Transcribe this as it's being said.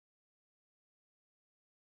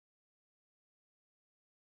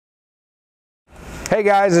Hey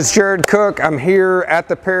guys, it's Jerrod Cook. I'm here at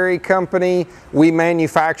the Perry Company. We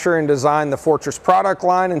manufacture and design the Fortress product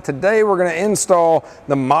line, and today we're going to install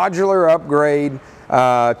the modular upgrade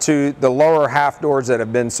to the lower half doors that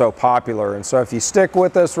have been so popular. And so if you stick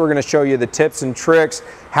with us, we're going to show you the tips and tricks,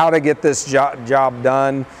 how to get this job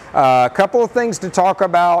done. A couple of things to talk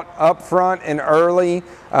about up front and early.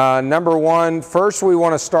 Number one, first we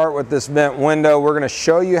want to start with this vent window. We're going to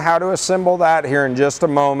show you how to assemble that here in just a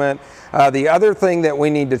moment. The other thing that we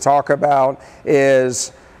need to talk about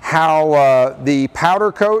is how the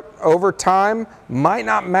powder coat over time might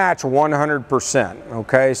not match 100%.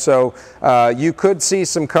 Okay, so you could see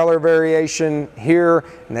some color variation here,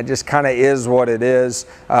 and that just kind of is what it is.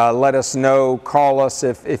 Let us know, call us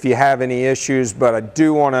if you have any issues, but I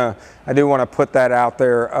do want to put that out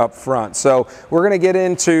there up front. So we're going to get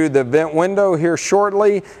into the vent window here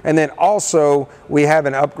shortly, and then also we have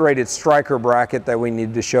an upgraded striker bracket that we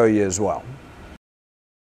need to show you as well.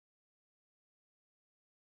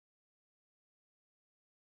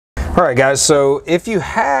 All right guys, so if you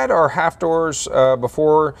had our half doors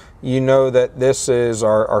before, you know that this is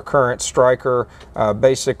our current striker.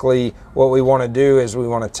 Basically what we want to do is we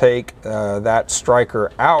want to take that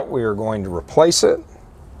striker out. We are going to replace it.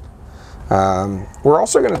 We're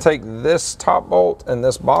also going to take this top bolt and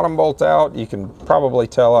this bottom bolt out. You can probably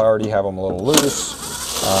tell I already have them a little loose.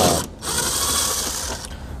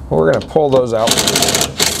 We're going to pull those out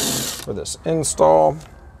for this install.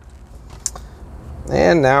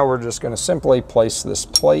 And now we're just going to simply place this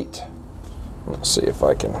plate. Let's see if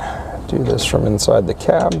I can do this from inside the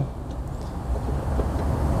cab.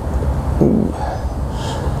 Ooh.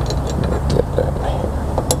 Get that here.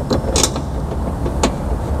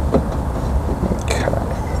 Okay.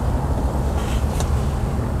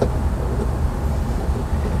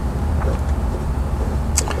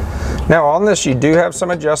 Now on this you do have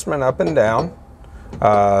some adjustment up and down.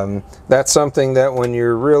 That's something that when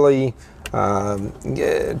you're really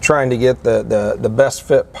trying to get the best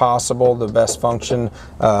fit possible, the best function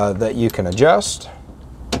that you can adjust.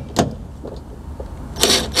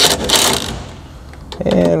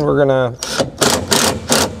 And we're gonna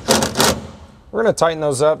tighten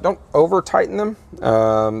those up. Don't over tighten them,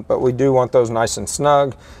 but we do want those nice and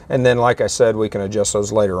snug. And then like I said, we can adjust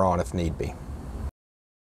those later on if need be.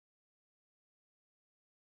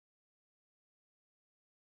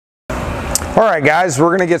 All right guys, we're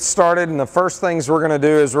going to get started, and the first things we're going to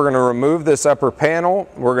do is we're going to remove this upper panel.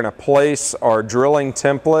 We're going to place our drilling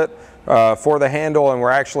template for the handle, and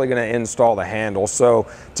we're actually going to install the handle. So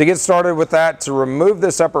to get started with that, to remove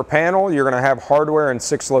this upper panel, you're going to have hardware in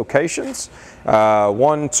 6 locations.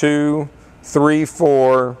 1, 2, 3,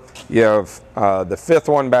 4. You have the 5th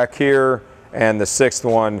one back here and the 6th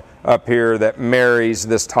one up here that marries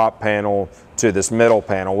this top panel to this middle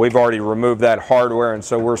panel. We've already removed that hardware, and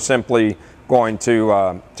so we're simply going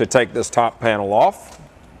to take this top panel off.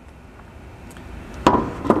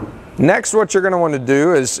 Next, what you're going to want to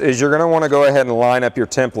do is you're going to want to go ahead and line up your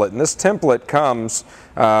template. And this template comes,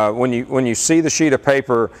 when you see the sheet of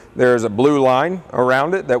paper, there's a blue line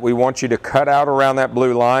around it that we want you to cut out around that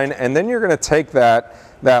blue line. And then you're going to take that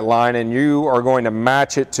line and you are going to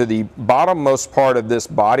match it to the bottommost part of this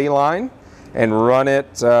body line and run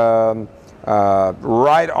it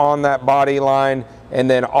right on that body line, and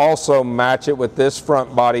then also match it with this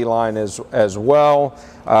front body line as well.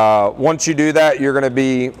 Once you do that, you're going to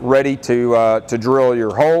be ready to drill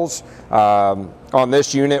your holes. On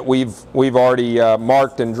this unit, we've already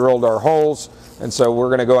marked and drilled our holes, and so we're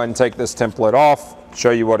going to go ahead and take this template off,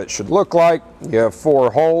 show you what it should look like. You have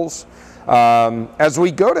 4 holes. As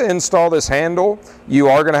we go to install this handle, you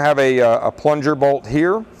are going to have a plunger bolt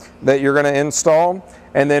here that you're going to install.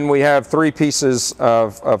 And then we have 3 pieces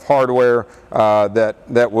of hardware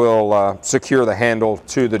that will secure the handle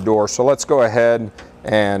to the door. So let's go ahead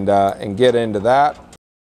and get into that.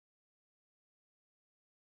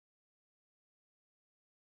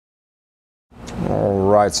 All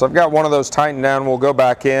right, so I've got one of those tightened down. We'll go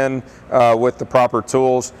back in with the proper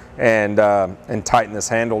tools and tighten this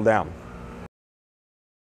handle down.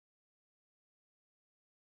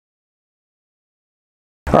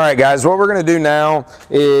 All right guys, what we're going to do now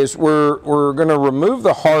is we're going to remove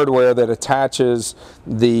the hardware that attaches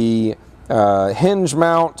the hinge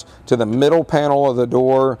mount to the middle panel of the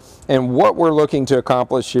door. And what we're looking to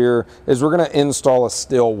accomplish here is we're going to install a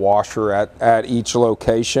steel washer at each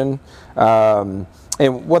location.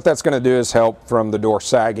 And what that's going to do is help from the door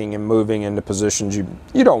sagging and moving into positions you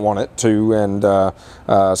don't want it to. And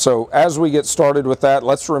so as we get started with that,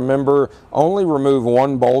 let's remember, only remove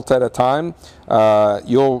one bolt at a time.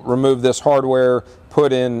 You'll remove this hardware,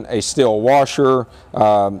 put in a steel washer.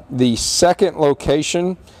 The second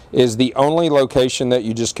location is the only location that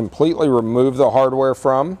you just completely remove the hardware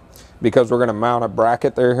from, because we're going to mount a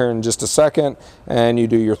bracket there here in just a second, and you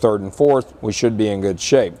do your third and fourth, we should be in good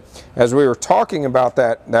shape. As we were talking about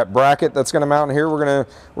that bracket that's going to mount here, we're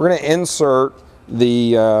going to insert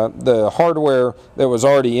the hardware that was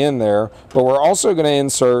already in there, but we're also going to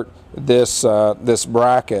insert this this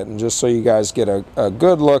bracket. And just so you guys get a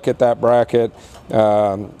good look at that bracket,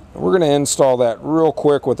 we're going to install that real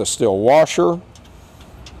quick with a steel washer.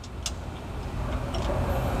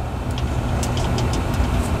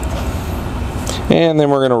 And then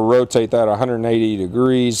we're going to rotate that 180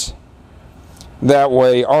 degrees. That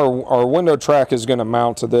way our window track is going to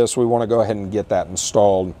mount to this. We want to go ahead and get that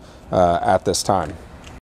installed at this time.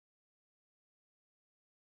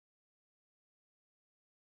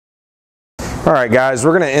 All right, guys,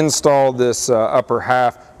 we're going to install this upper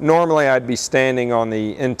half. Normally I'd be standing on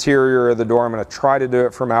the interior of the door. I'm going to try to do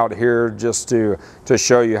it from out here just to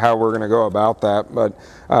show you how we're going to go about that. But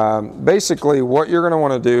basically what you're going to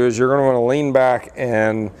want to do is you're going to want to lean back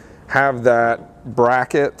and have that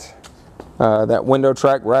bracket, that window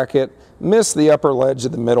track bracket, miss the upper ledge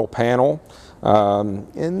of the middle panel.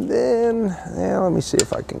 And then, let me see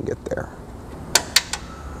if I can get there.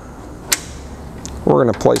 We're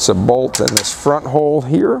going to place a bolt in this front hole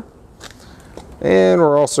here, and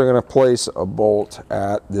we're also going to place a bolt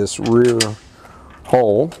at this rear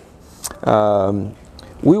hole.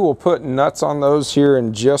 We will put nuts on those here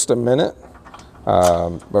in just a minute,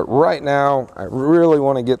 but right now I really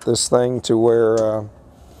want to get this thing to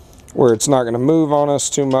where it's not going to move on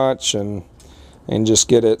us too much, and just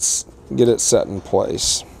get it set in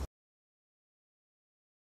place.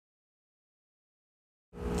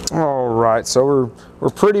 All right, so we're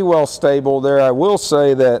pretty well stable there. I will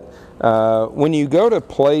say that when you go to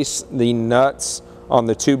place the nuts on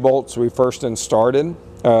the two bolts we first installed,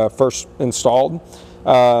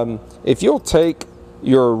 if you'll take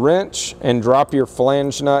your wrench and drop your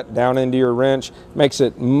flange nut down into your wrench, makes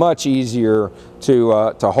it much easier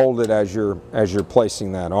to hold it as you're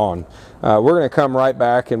placing that on. We're going to come right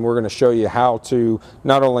back and we're going to show you how to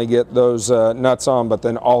not only get those nuts on, but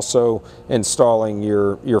then also installing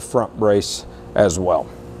your front brace as well.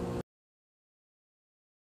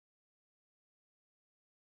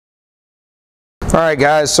 All right,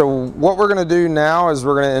 guys, so what we're going to do now is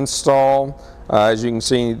we're going to install, as you can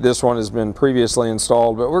see, this one has been previously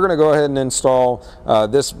installed, but we're going to go ahead and install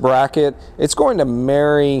this bracket. It's going to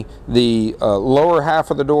marry the lower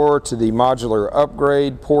half of the door to the modular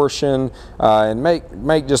upgrade portion and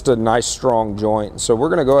make just a nice strong joint. So we're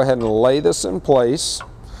going to go ahead and lay this in place.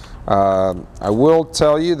 I will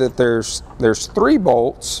tell you that there's 3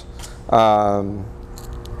 bolts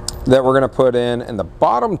that we're going to put in, and the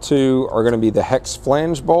bottom 2 are going to be the hex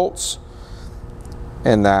flange bolts,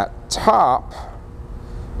 and that top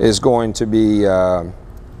is going to be an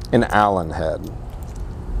Allen head.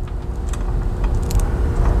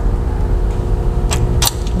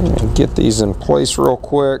 Get these in place real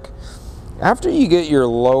quick. After you get your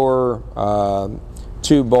lower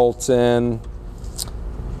 2 bolts in,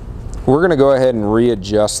 we're going to go ahead and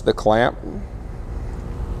readjust the clamp,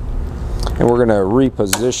 and we're going to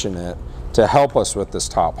reposition it to help us with this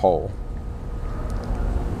top hole,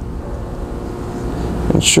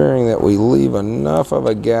 ensuring that we leave enough of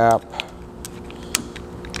a gap.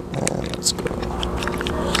 And let's go.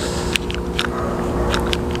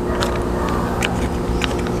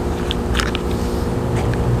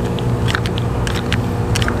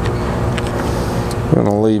 I'm going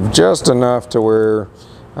to leave just enough to where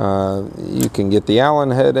you can get the Allen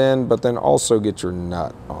head in, but then also get your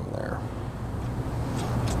nut on there.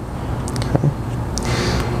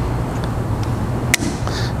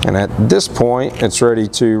 And at this point, it's ready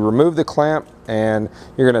to remove the clamp, and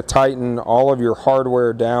you're going to tighten all of your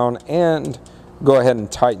hardware down and go ahead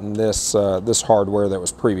and tighten this, this hardware that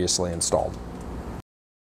was previously installed.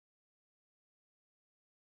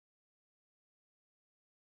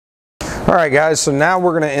 All right, guys, so now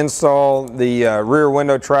we're going to install the rear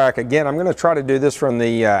window track. Again, I'm going to try to do this from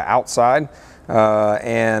the outside,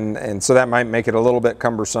 and so that might make it a little bit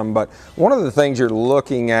cumbersome. But one of the things you're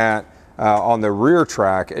looking at on the rear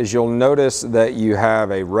track is you'll notice that you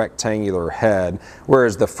have a rectangular head,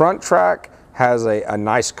 whereas the front track has a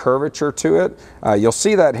nice curvature to it. You'll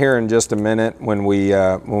see that here in just a minute when we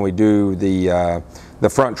do the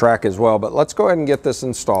front track as well. But let's go ahead and get this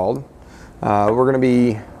installed. We're going to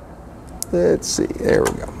be, let's see, there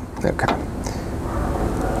we go. Okay.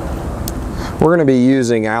 We're going to be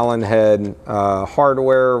using Allen head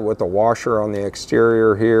hardware with a washer on the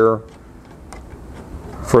exterior here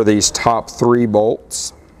for these top 3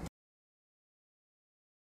 bolts.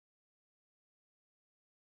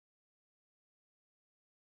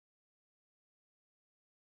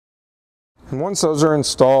 And once those are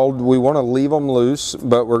installed, we want to leave them loose,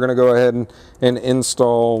 but we're going to go ahead and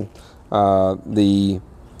install the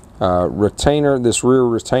retainer, this rear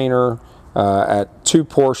retainer, at 2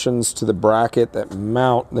 portions to the bracket that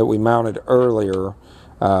we mounted earlier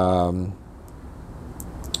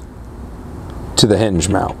to the hinge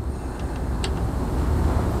mount.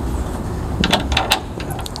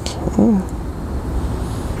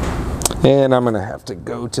 And I'm going to have to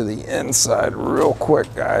go to the inside real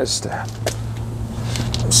quick, guys, to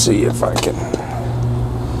see if I can.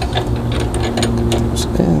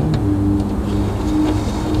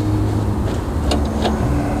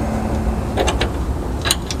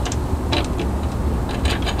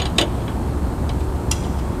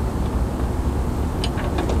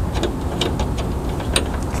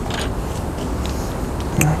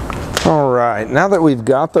 All right, now that we've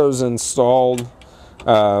got those installed,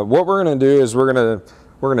 what we're going to do is we're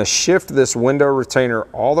going to shift this window retainer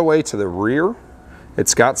all the way to the rear.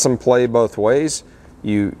 It's got some play both ways.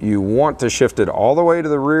 You want to shift it all the way to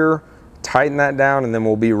the rear, tighten that down, and then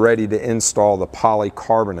we'll be ready to install the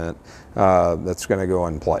polycarbonate that's going to go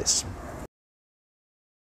in place.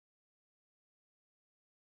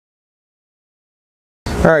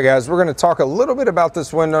 All right, guys, we're going to talk a little bit about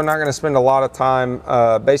this window. Not going to spend a lot of time.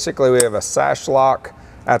 Basically, we have a sash lock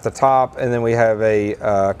at the top, and then we have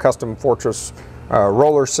a custom Fortress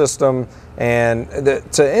roller system. And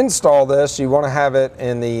to install this, you want to have it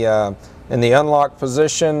in the unlock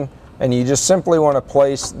position, and you just simply want to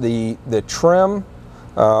place the trim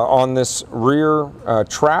on this rear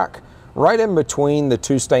track right in between the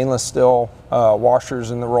 2 stainless steel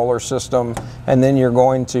washers in the roller system, and then you're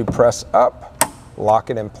going to press up, lock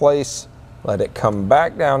it in place, let it come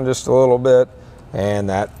back down just a little bit, and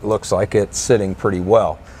that looks like it's sitting pretty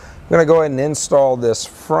well. I'm going to go ahead and install this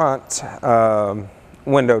front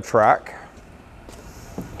window track.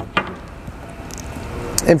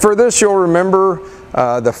 And for this, you'll remember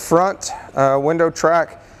the front window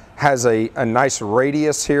track has a nice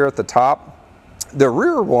radius here at the top. The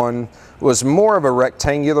rear one was more of a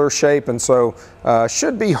rectangular shape, and so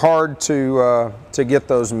should be hard to get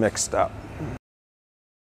those mixed up.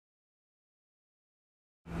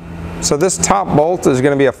 So this top bolt is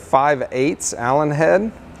going to be a 5/8 Allen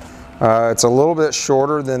head. It's a little bit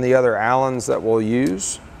shorter than the other Allens that we'll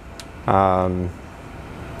use. So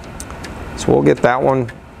we'll get that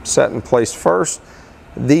one set in place first.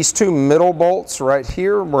 These 2 middle bolts right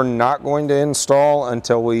here, we're not going to install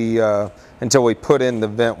until we put in the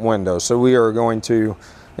vent window. So we are going to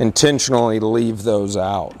intentionally leave those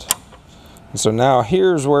out. So now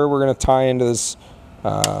here's where we're going to tie into this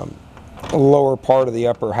lower part of the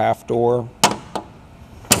upper half door.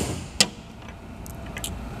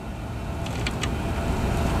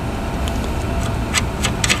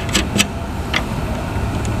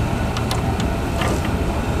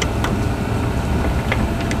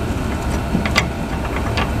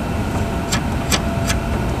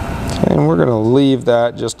 And we're going to leave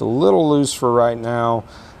that just a little loose for right now.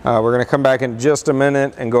 We're going to come back in just a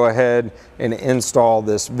minute and go ahead and install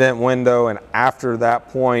this vent window, and after that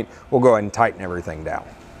point we'll go ahead and tighten everything down.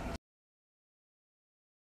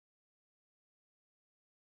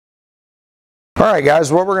 Alright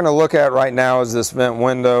guys, what we're going to look at right now is this vent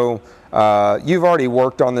window. You've already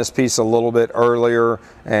worked on this piece a little bit earlier,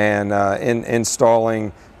 and in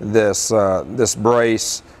installing this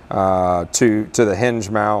brace to the hinge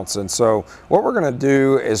mounts. And so what we're going to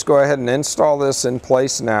do is go ahead and install this in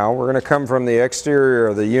place now. We're going to come from the exterior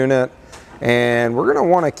of the unit, and we're going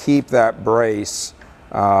to want to keep that brace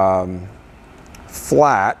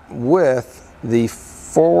flat with the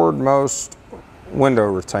forwardmost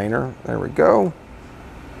window retainer. There we go.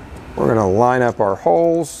 We're going to line up our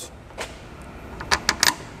holes.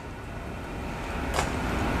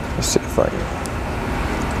 Let's see if I can.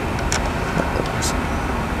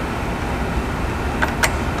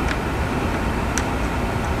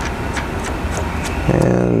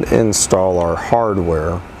 And install our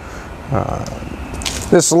hardware.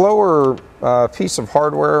 This lower piece of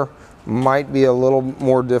hardware might be a little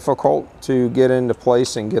more difficult to get into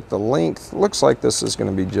place and get the length. Looks like this is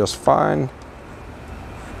going to be just fine.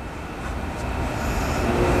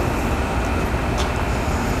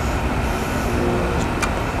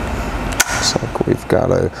 Looks like we've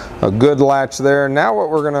got a good latch there. Now what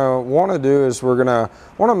we're going to want to do is we're going to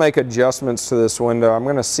want to make adjustments to this window. I'm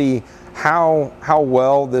going to see how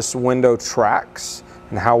well this window tracks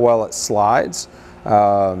and how well it slides.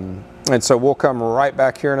 And so we'll come right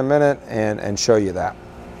back here in a minute and show you that.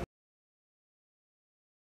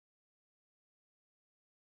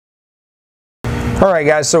 All right,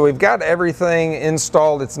 guys, so we've got everything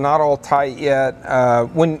installed. It's not all tight yet.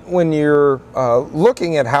 When you're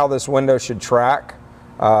looking at how this window should track,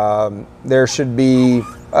 there should be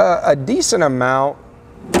a decent amount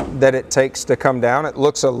that it takes to come down. It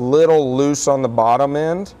looks a little loose on the bottom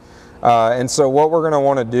end. And so what we're going to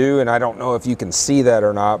want to do, and I don't know if you can see that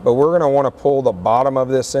or not, but we're going to want to pull the bottom of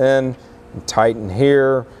this in and tighten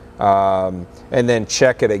here, and then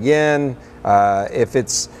check it again. If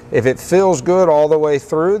it feels good all the way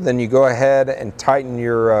through, then you go ahead and tighten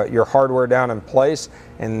your hardware down in place,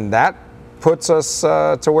 and that puts us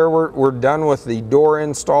to where we're done with the door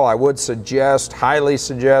install. I would suggest, highly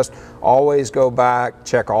suggest, always go back,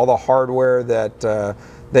 check all the hardware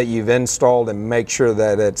that you've installed and make sure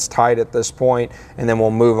that it's tight at this point, and then we'll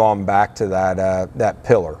move on back to that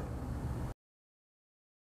pillar.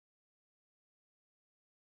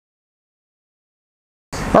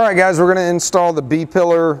 All right, guys, we're going to install the B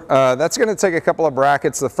pillar. That's going to take a couple of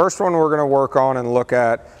brackets. The first one we're going to work on and look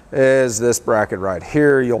at is this bracket right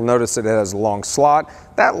here. You'll notice that it has a long slot.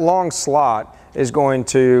 That long slot is going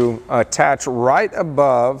to attach right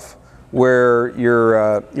above where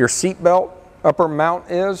your seat belt upper mount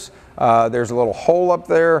is. There's a little hole up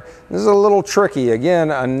there. This is a little tricky. Again,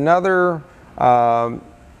 another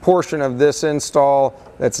portion of this install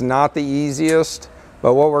that's not the easiest,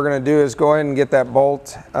 but what we're going to do is go ahead and get that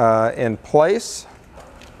bolt in place.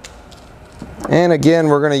 And again,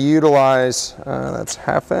 we're going to utilize, that's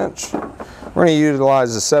 1/2 inch. We're going to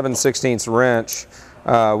utilize a 7/16 wrench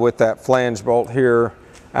with that flange bolt here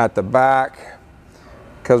at the back,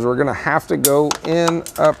 because we're going to have to go in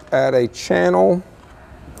up at a channel.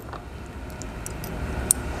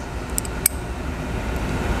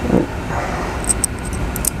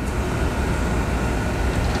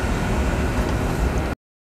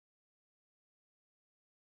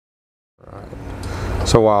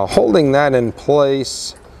 So while holding that in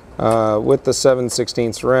place with the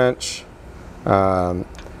 7/16 wrench,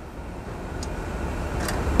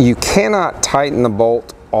 you cannot tighten the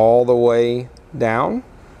bolt all the way down.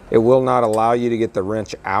 It will not allow you to get the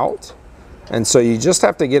wrench out. And so you just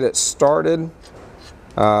have to get it started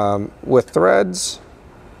with threads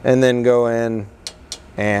and then go in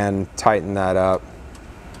and tighten that up.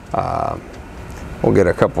 We'll get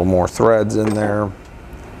a couple more threads in there.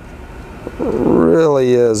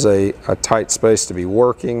 Really is a tight space to be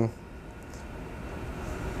working.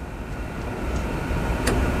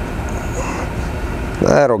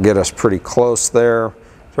 That'll get us pretty close there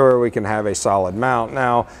to where we can have a solid mount.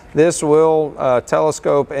 Now, this will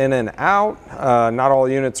telescope in and out. Not all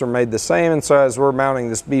units are made the same, and so as we're mounting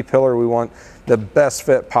this B pillar, we want the best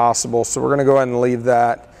fit possible. So we're going to go ahead and leave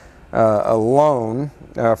that alone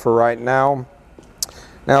for right now.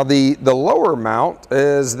 Now the lower mount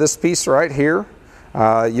is this piece right here.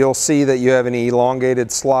 You'll see that you have an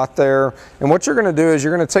elongated slot there. And what you're going to do is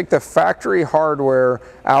you're going to take the factory hardware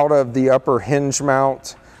out of the upper hinge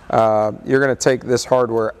mount. You're going to take this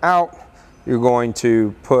hardware out. You're going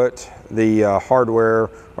to put the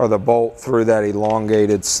hardware or the bolt through that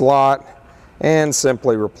elongated slot and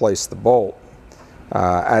simply replace the bolt.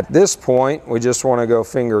 At this point, we just want to go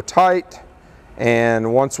finger tight.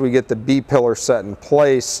 And once we get the B pillar set in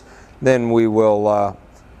place, then we will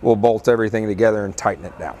we'll bolt everything together and tighten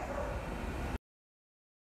it down.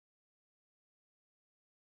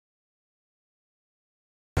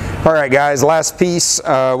 All right, guys, last piece.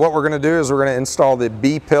 What we're going to do is we're going to install the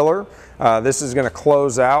B pillar. This is going to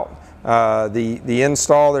close out the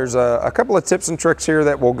install. There's a couple of tips and tricks here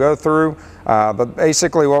that we'll go through, but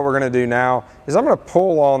basically what we're going to do now is I'm going to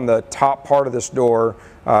pull on the top part of this door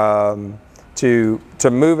to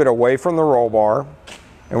move it away from the roll bar,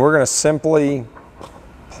 and we're going to simply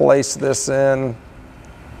place this in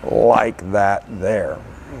like that there.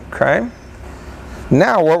 Okay.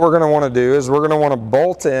 Now what we're going to want to do is we're going to want to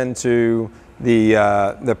bolt into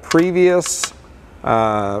the previous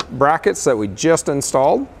brackets that we just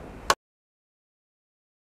installed.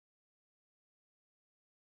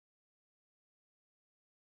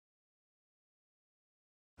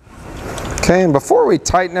 Okay, and before we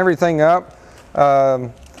tighten everything up,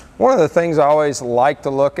 One of the things I always like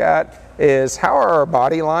to look at is how are our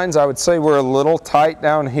body lines. I would say we're a little tight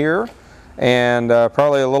down here and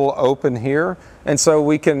probably a little open here. And so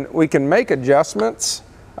we can make adjustments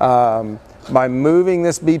by moving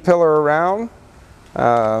this B-pillar around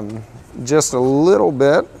just a little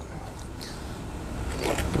bit.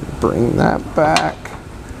 Bring that back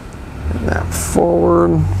and that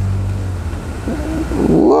forward.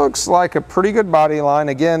 Looks like a pretty good body line.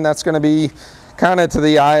 Again, that's going to be kind of to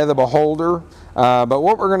the eye of the beholder. But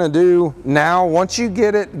what we're going to do now, once you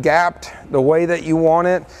get it gapped the way that you want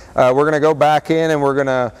it, we're going to go back in and we're going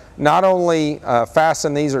to not only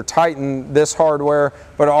fasten these or tighten this hardware,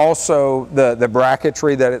 but also the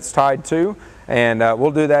bracketry that it's tied to. And we'll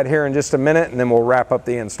do that here in just a minute, and then we'll wrap up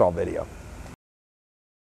the install video.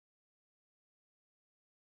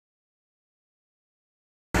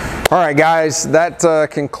 All right, guys, that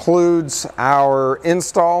concludes our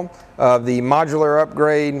install of the modular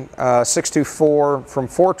upgrade 624 from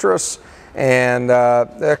Fortress. And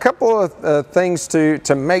a couple of things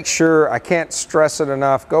to make sure, I can't stress it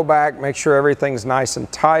enough, go back, make sure everything's nice and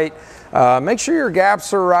tight, make sure your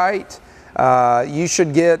gaps are right. You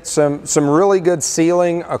should get some really good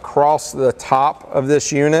sealing across the top of this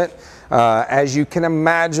unit. As you can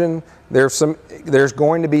imagine, there's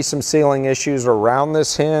going to be some sealing issues around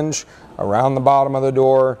this hinge, around the bottom of the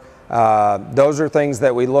door. Those are things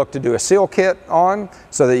that we look to do a seal kit on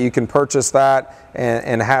so that you can purchase that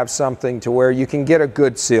and have something to where you can get a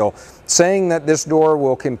good seal. Saying that this door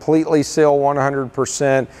will completely seal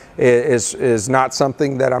 100% is not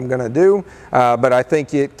something that I'm going to do, but I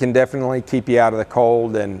think it can definitely keep you out of the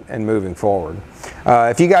cold and moving forward.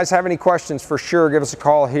 If you guys have any questions, for sure give us a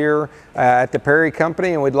call here at the Perry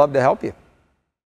Company, and we'd love to help you.